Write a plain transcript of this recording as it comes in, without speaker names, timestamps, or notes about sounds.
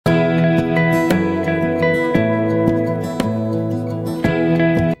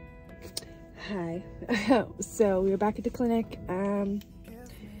So we were back at the clinic.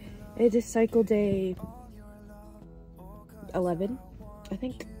 It is cycle day 11, I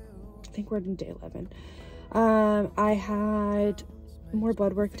think we're on day 11. I had more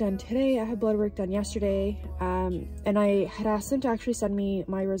blood work done today. I had blood work done yesterday, and I had asked them to actually send me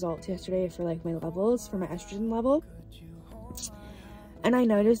my results yesterday for like my levels, for my estrogen level, and I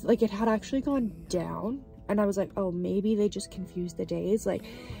noticed like it had actually gone down, and I was like, oh, maybe they just confused the days, like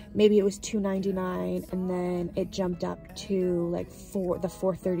maybe it was 299 and then it jumped up to like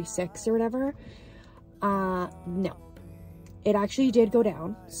 436 or whatever. No, it actually did go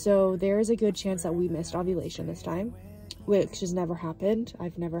down, so there is a good chance that we missed ovulation this time, which has never happened.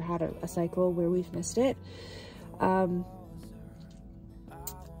 I've never had a cycle where we've missed it. I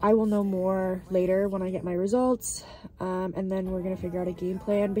will know more later when I get my results, and then we're gonna figure out a game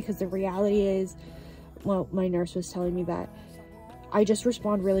plan, because the reality is, well, my nurse was telling me that I just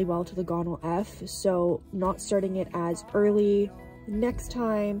respond really well to the gonal-f, so not starting it as early next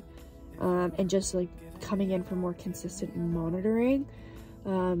time, and just like coming in for more consistent monitoring.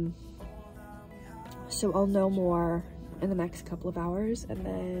 So I'll know more in the next couple of hours, and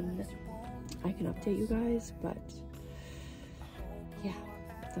then I can update you guys. But yeah,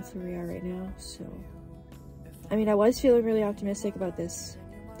 that's where we are right now. So I mean, I was feeling really optimistic about this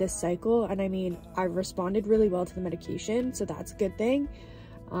cycle, and I mean, I responded really well to the medication, so that's a good thing.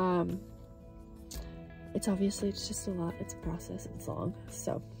 It's just a lot. It's a process. It's long,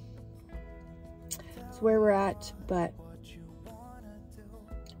 so it's where we're at, but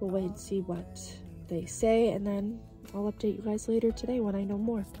we'll wait and see what they say, and then I'll update you guys later today when I know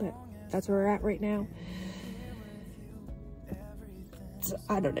more. But that's where we're at right now. So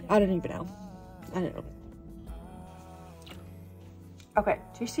I don't even know. I don't know. Okay,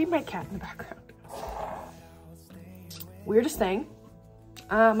 do you see my cat in the background? Weirdest thing,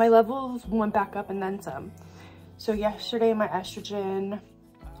 my levels went back up and then some. So yesterday my estrogen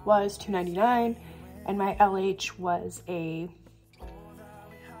was 299 and my LH was a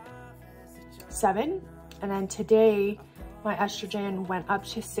 7, and then today my estrogen went up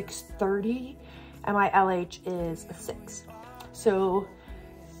to 630 and my LH is a 6. So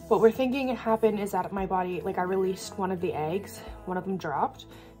what we're thinking happened is that my body, like, I released one of the eggs, one of them dropped,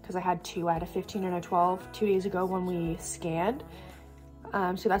 because I had two. I had a 15 and a 12 2 days ago when we scanned.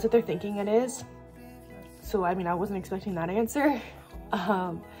 So that's what they're thinking it is. So I mean, I wasn't expecting that answer.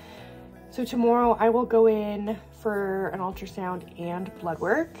 So tomorrow I will go in for an ultrasound and blood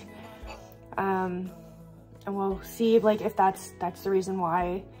work, and we'll see like if that's the reason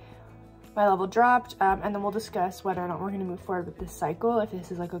why my level dropped, and then we'll discuss whether or not we're going to move forward with this cycle, if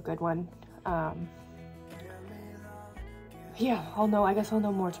this is like a good one. Yeah, I guess I'll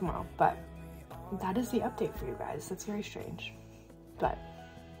know more tomorrow, but that is the update for you guys. That's very strange, but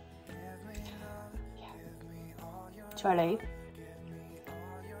yeah. Charlie,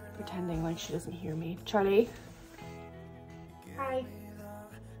 pretending like she doesn't hear me. Charlie, hi.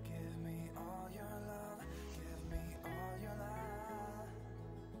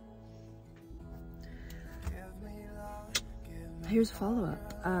 Here's a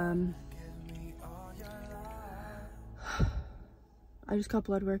follow-up. I just got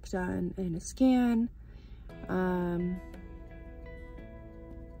blood work done and a scan, and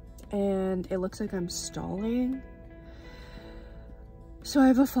it looks like I'm stalling. So I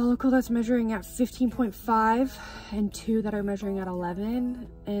have a follicle that's measuring at 15.5 and 2 that are measuring at 11.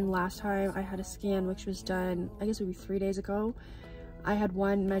 And last time I had a scan, which was done, I guess it would be 3 days ago, I had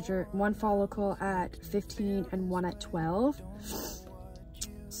one follicle at 15 and one at 12.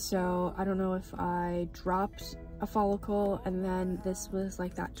 So I don't know if I dropped a follicle and then this was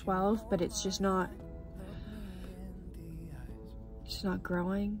like that 12, but it's just not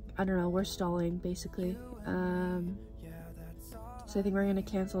growing. I don't know, we're stalling basically. So I think we're gonna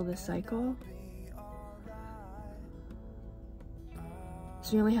cancel this cycle.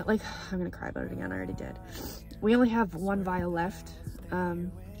 So we only have, like, I'm gonna cry about it again, I already did. We only have one vial left.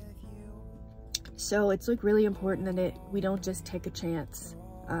 So it's like really important that we don't just take a chance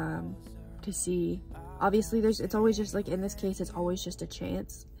to see. Obviously it's always just like, in this case, it's always just a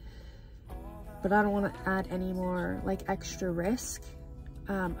chance, but I don't want to add any more like extra risk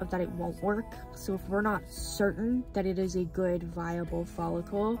of that it won't work. So if we're not certain that it is a good viable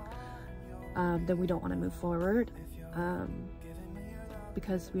follicle, then we don't want to move forward,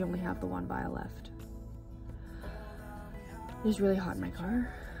 because we only have the one vial left. It's really hot in my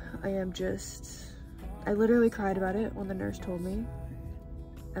car. I literally cried about it when the nurse told me,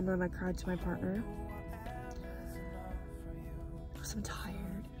 and then I cried to my partner because I'm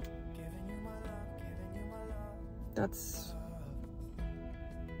tired.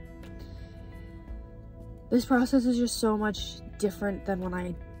 This process is just so much different than when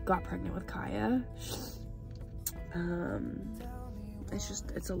I got pregnant with Kaya.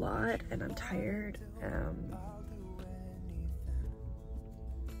 It's a lot, and I'm tired. I don't know.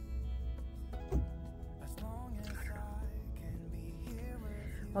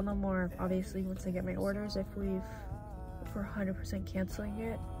 I'll know more, obviously, once I get my orders, if we're 100% canceling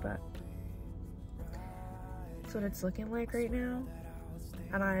it, but that's what it's looking like right now.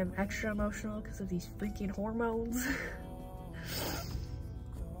 And I'm extra emotional because of these freaking hormones.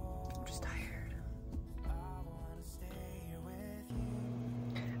 I'm just tired.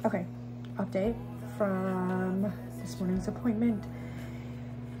 Okay, update from this morning's appointment.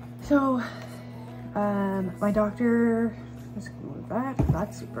 So, my doctor, let's move that.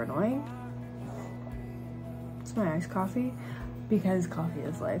 That's super annoying. It's my iced coffee because coffee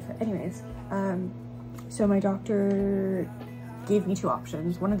is life. Anyways, so my doctor gave me two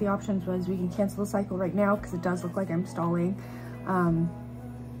options. One of the options was we can cancel the cycle right now because it does look like I'm stalling,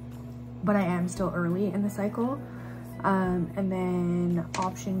 but I am still early in the cycle. And then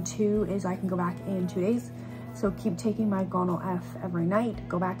option two is I can go back in 2 days. So keep taking my gonal-f every night,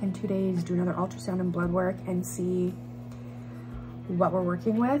 go back in 2 days, do another ultrasound and blood work and see what we're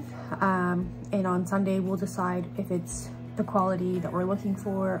working with. And on Sunday, we'll decide if it's the quality that we're looking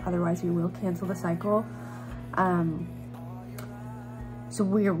for. Otherwise, we will cancel the cycle. So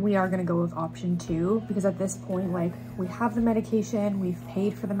we are gonna go with option two, because at this point, like, we have the medication, we've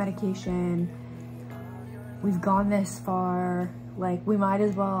paid for the medication, we've gone this far, like, we might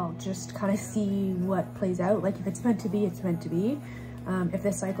as well just kind of see what plays out. Like, if it's meant to be, it's meant to be. If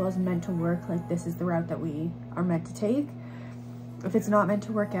this cycle is meant to work, like, this is the route that we are meant to take. If it's not meant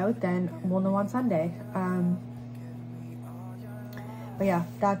to work out, then we'll know on Sunday. But yeah,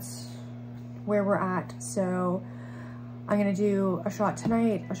 that's where we're at. So I'm gonna do a shot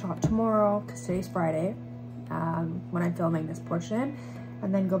tonight, a shot tomorrow, because today's Friday, when I'm filming this portion,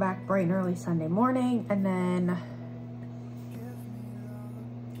 and then go back bright and early Sunday morning, and then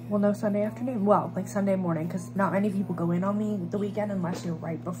we'll know Sunday afternoon. Well, like Sunday morning, because not many people go in on the weekend unless you're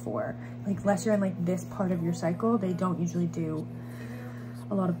right before. Like, unless you're in like this part of your cycle, they don't usually do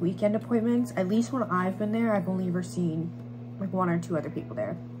a lot of weekend appointments. At least when I've been there, I've only ever seen like 1 or 2 other people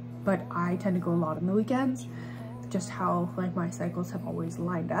there. But I tend to go a lot on the weekends, just how like my cycles have always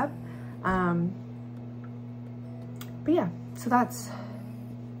lined up. But yeah, so that's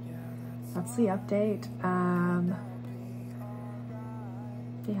the update.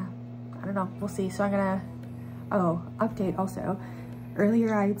 Yeah, I don't know, we'll see. So I'm gonna, update also.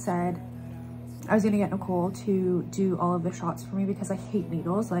 Earlier I had said I was gonna get Nicole to do all of the shots for me because I hate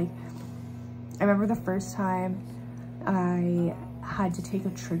needles. Like, I remember the first time I had to take a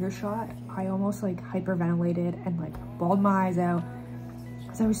trigger shot, I almost like hyperventilated and like bawled my eyes out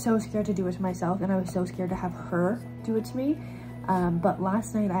because I was so scared to do it to myself, and I was so scared to have her do it to me. But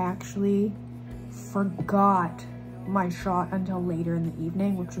last night I actually forgot my shot until later in the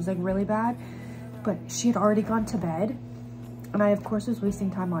evening, which was like really bad. But she had already gone to bed, and I of course was wasting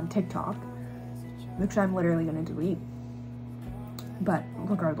time on TikTok, which I'm literally gonna delete, but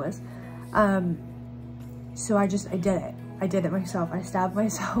regardless. So I did it. I did it myself. I stabbed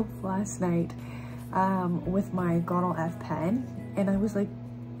myself last night with my gonal-f pen, and I was like,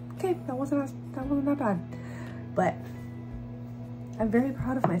 okay, that wasn't that bad. But I'm very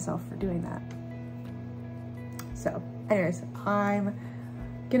proud of myself for doing that. So anyways, I'm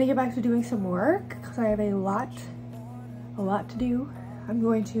gonna get back to doing some work because I have a lot to do. I'm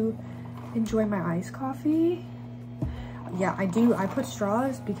going to enjoy my iced coffee. Yeah, I put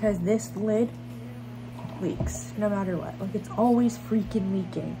straws because this lid leaks no matter what. Like, it's always freaking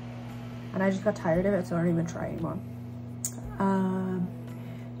leaking, and I just got tired of it, so I don't even try anymore.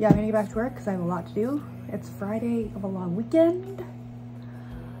 Yeah, I'm gonna get back to work because I have a lot to do. It's Friday of a long weekend.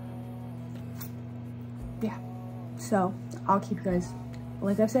 Yeah, so I'll keep you guys,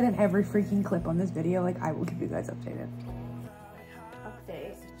 like I've said in every freaking clip on this video, like, I will keep you guys updated.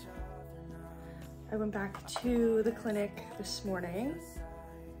 Update. I went back to the clinic this morning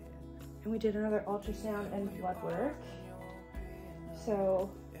and we did another ultrasound and blood work. So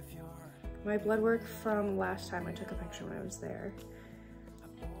my blood work from last time I took a picture when I was there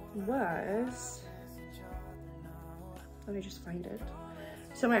was, let me just find it.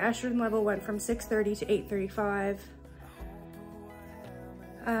 So my estrogen level went from 630 to 835.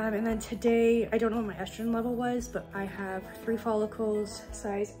 And then today, I don't know what my estrogen level was, but I have 3 follicles,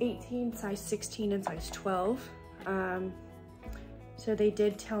 size 18, size 16, and size 12. So they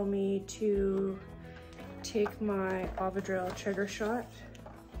did tell me to take my Ovidrel trigger shot.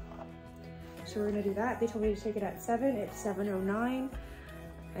 So we're gonna do that. They told me to take it at 7, it's 7:09.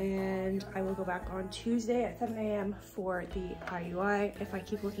 and I will go back on Tuesday at 7 a.m. for the IUI. If I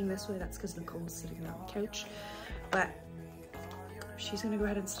keep looking this way, that's because Nicole's sitting on the couch. But she's gonna go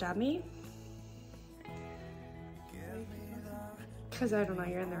ahead and stab me. Because I don't know,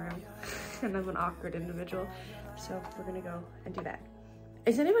 you're in the room and I'm an awkward individual. So we're gonna go and do that.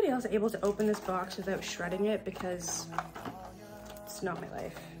 Is anybody else able to open this box without shredding it? Because it's not my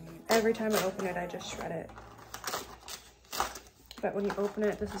life. Every time I open it, I just shred it. But when you open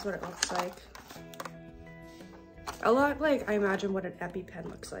it, this is what it looks like. A lot like I imagine what an EpiPen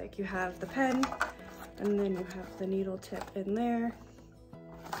looks like. You have the pen, and then you have the needle tip in there.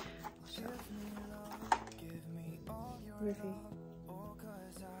 So, Riffy.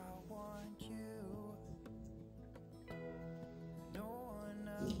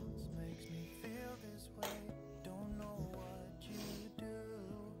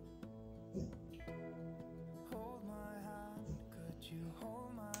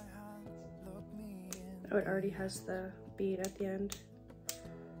 Oh, it already has the bead at the end.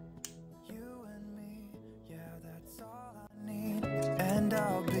 You and me, yeah, that's all I need, and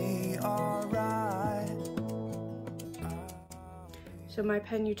I'll be alright. So my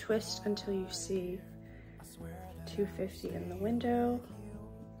pen, you twist until you see 250 in the window.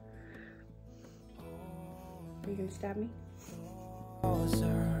 Are you gonna stab me?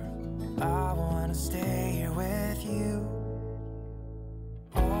 I wanna stay here with you.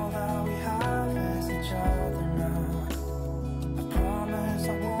 All that we have is each other now. I promise I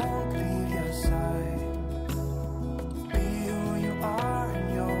won't leave your side. Be who you are and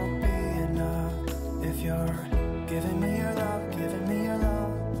you'll be enough. If you're giving me your love, giving me your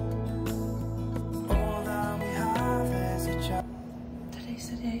love. All that we have is each other. Today's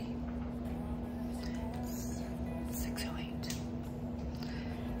the day. It's 6:08.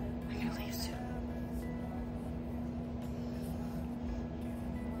 I'm gonna leave soon.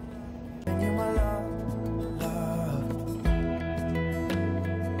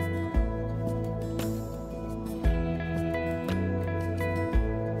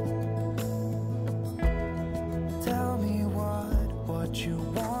 You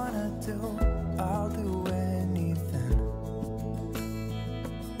wanna do, I'll do anything,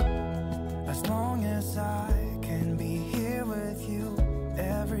 as long as I can be here with you.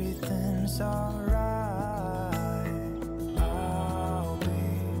 Everything's alright. I'll be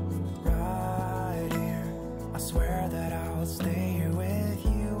right here. I swear that I'll stay here with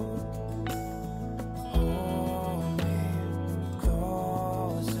you. Hold me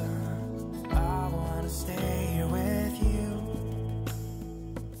closer. I wanna stay here with you.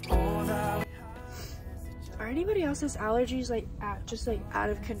 Are anybody else's allergies like just like out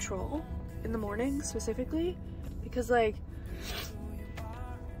of control in the morning specifically? Because like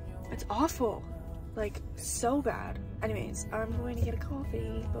it's awful, like so bad. Anyways, I'm going to get a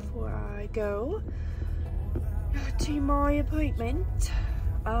coffee before I go to my appointment.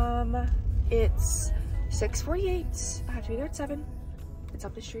 It's 6:48. I have to be there at 7. It's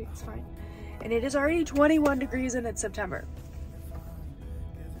up the street, it's fine. And it is already 21 degrees and it's September.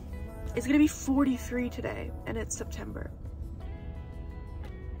 It's gonna be 43 today, and it's September.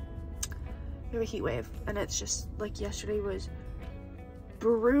 We have a heat wave, and it's just like yesterday was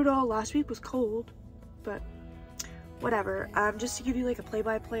brutal. Last week was cold, but whatever. Just to give you like a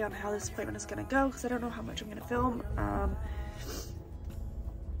play-by-play on how this appointment is gonna go, because I don't know how much I'm gonna film.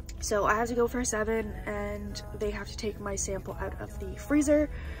 So I have to go for 7, and they have to take my sample out of the freezer,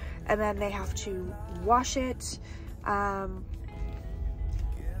 and then they have to wash it.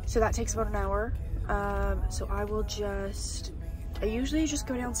 So that takes about an hour. So I usually just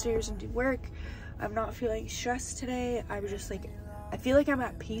go downstairs and do work. I'm not feeling stressed today. I'm just like, I feel like I'm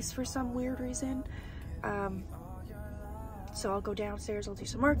at peace for some weird reason. So I'll go downstairs, I'll do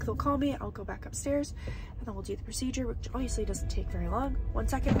some work, they'll call me, I'll go back upstairs, and then we'll do the procedure, which obviously doesn't take very long. 1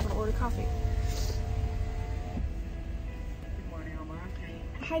 second, I'm gonna order coffee. Good morning, Omar.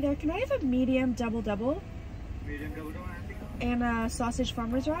 Hi there, can I have a medium double-double? Medium double-double. And a sausage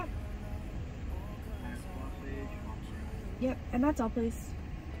farmer's wrap? Yep, and that's all, please.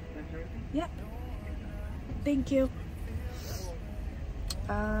 That's everything? Yep. Thank you.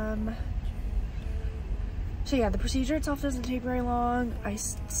 So yeah, the procedure itself doesn't take very long. I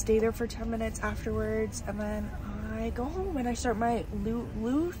stay there for 10 minutes afterwards, and then I go home and I start my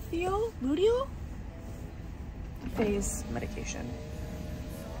luteal phase medication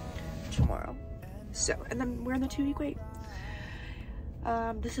tomorrow. So, and then we're in the 2-week wait.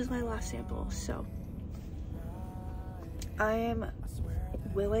 This is my last sample, so I am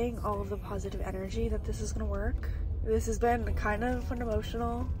willing all of the positive energy that this is gonna work. This has been kind of an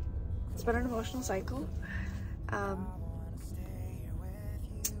emotional, it's been an emotional cycle.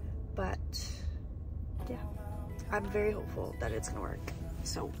 but yeah, I'm very hopeful that it's gonna work.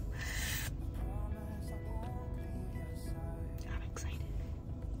 So I'm excited.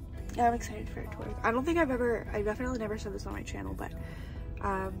 Yeah, I'm excited for it to work. I definitely never said this on my channel, but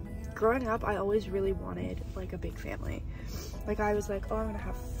growing up, I always really wanted like a big family. Like I was like, oh, I'm gonna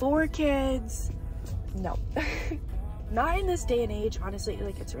have 4 kids. No, not in this day and age, honestly.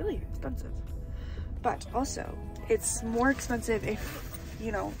 Like, it's really expensive, but also it's more expensive if,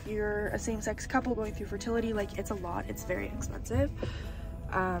 you know, you're a same-sex couple going through fertility. Like, it's a lot, it's very expensive.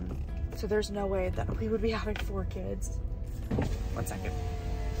 So there's no way that we would be having 4 kids. 1 second.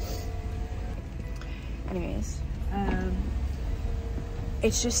 Anyways,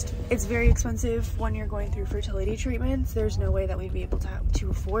 it's very expensive when you're going through fertility treatments. There's no way that we'd be able to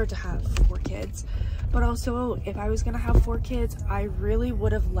afford to have 4 kids. But also, if I was gonna have 4 kids, I really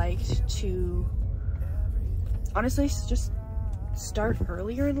would have liked to, honestly, just start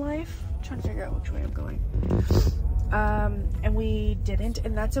earlier in life. I'm trying to figure out which way I'm going. And we didn't,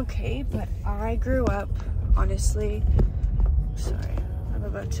 and that's okay. But I grew up, honestly, sorry, I'm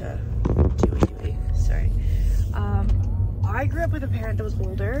about to do a UE, sorry. I grew up with a parent that was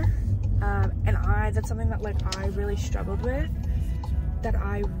older, and that's something that like I really struggled with, that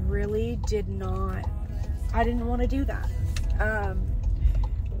I really didn't want to do that.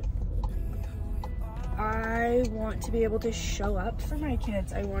 I want to be able to show up for my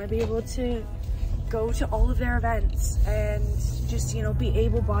kids. I want to be able to go to all of their events and just, you know, be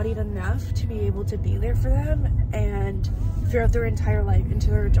able-bodied enough to be able to be there for them and throughout their entire life, into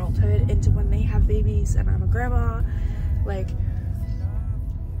their adulthood, into when they have babies and I'm a grandma. Like,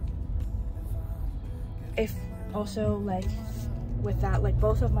 if also, like, with that, like,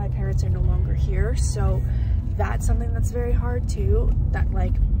 both of my parents are no longer here, so that's something that's very hard too, that,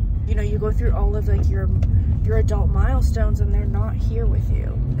 like, you know, you go through all of like your adult milestones and they're not here with you,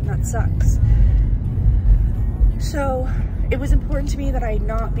 and that sucks. So it was important to me that I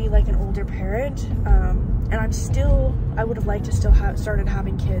not be like an older parent, and I would have liked to still have started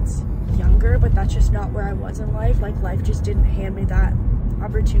having kids younger, but that's just not where I was in life. Like, life just didn't hand me that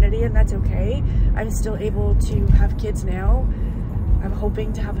opportunity, and that's okay. I'm still able to have kids now. I'm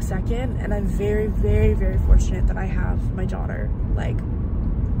hoping to have a second, and I'm very, very, very fortunate that I have my daughter. Like,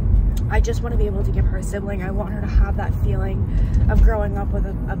 I just want to be able to give her a sibling. I want her to have that feeling of growing up with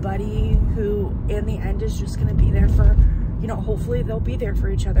a buddy who in the end is just going to be there for, you know, hopefully they'll be there for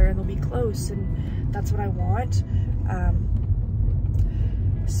each other and they'll be close, and that's what I want.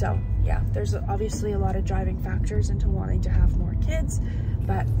 So yeah, there's obviously a lot of driving factors into wanting to have more kids,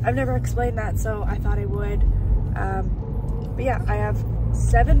 but I've never explained that, so I thought I would. But yeah, I have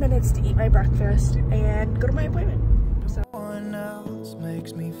 7 minutes to eat my breakfast and go to my appointment. So. One else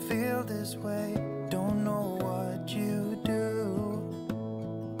makes me feel this way. Don't know what you do.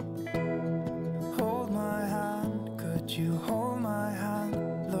 Hold my hand, could you hold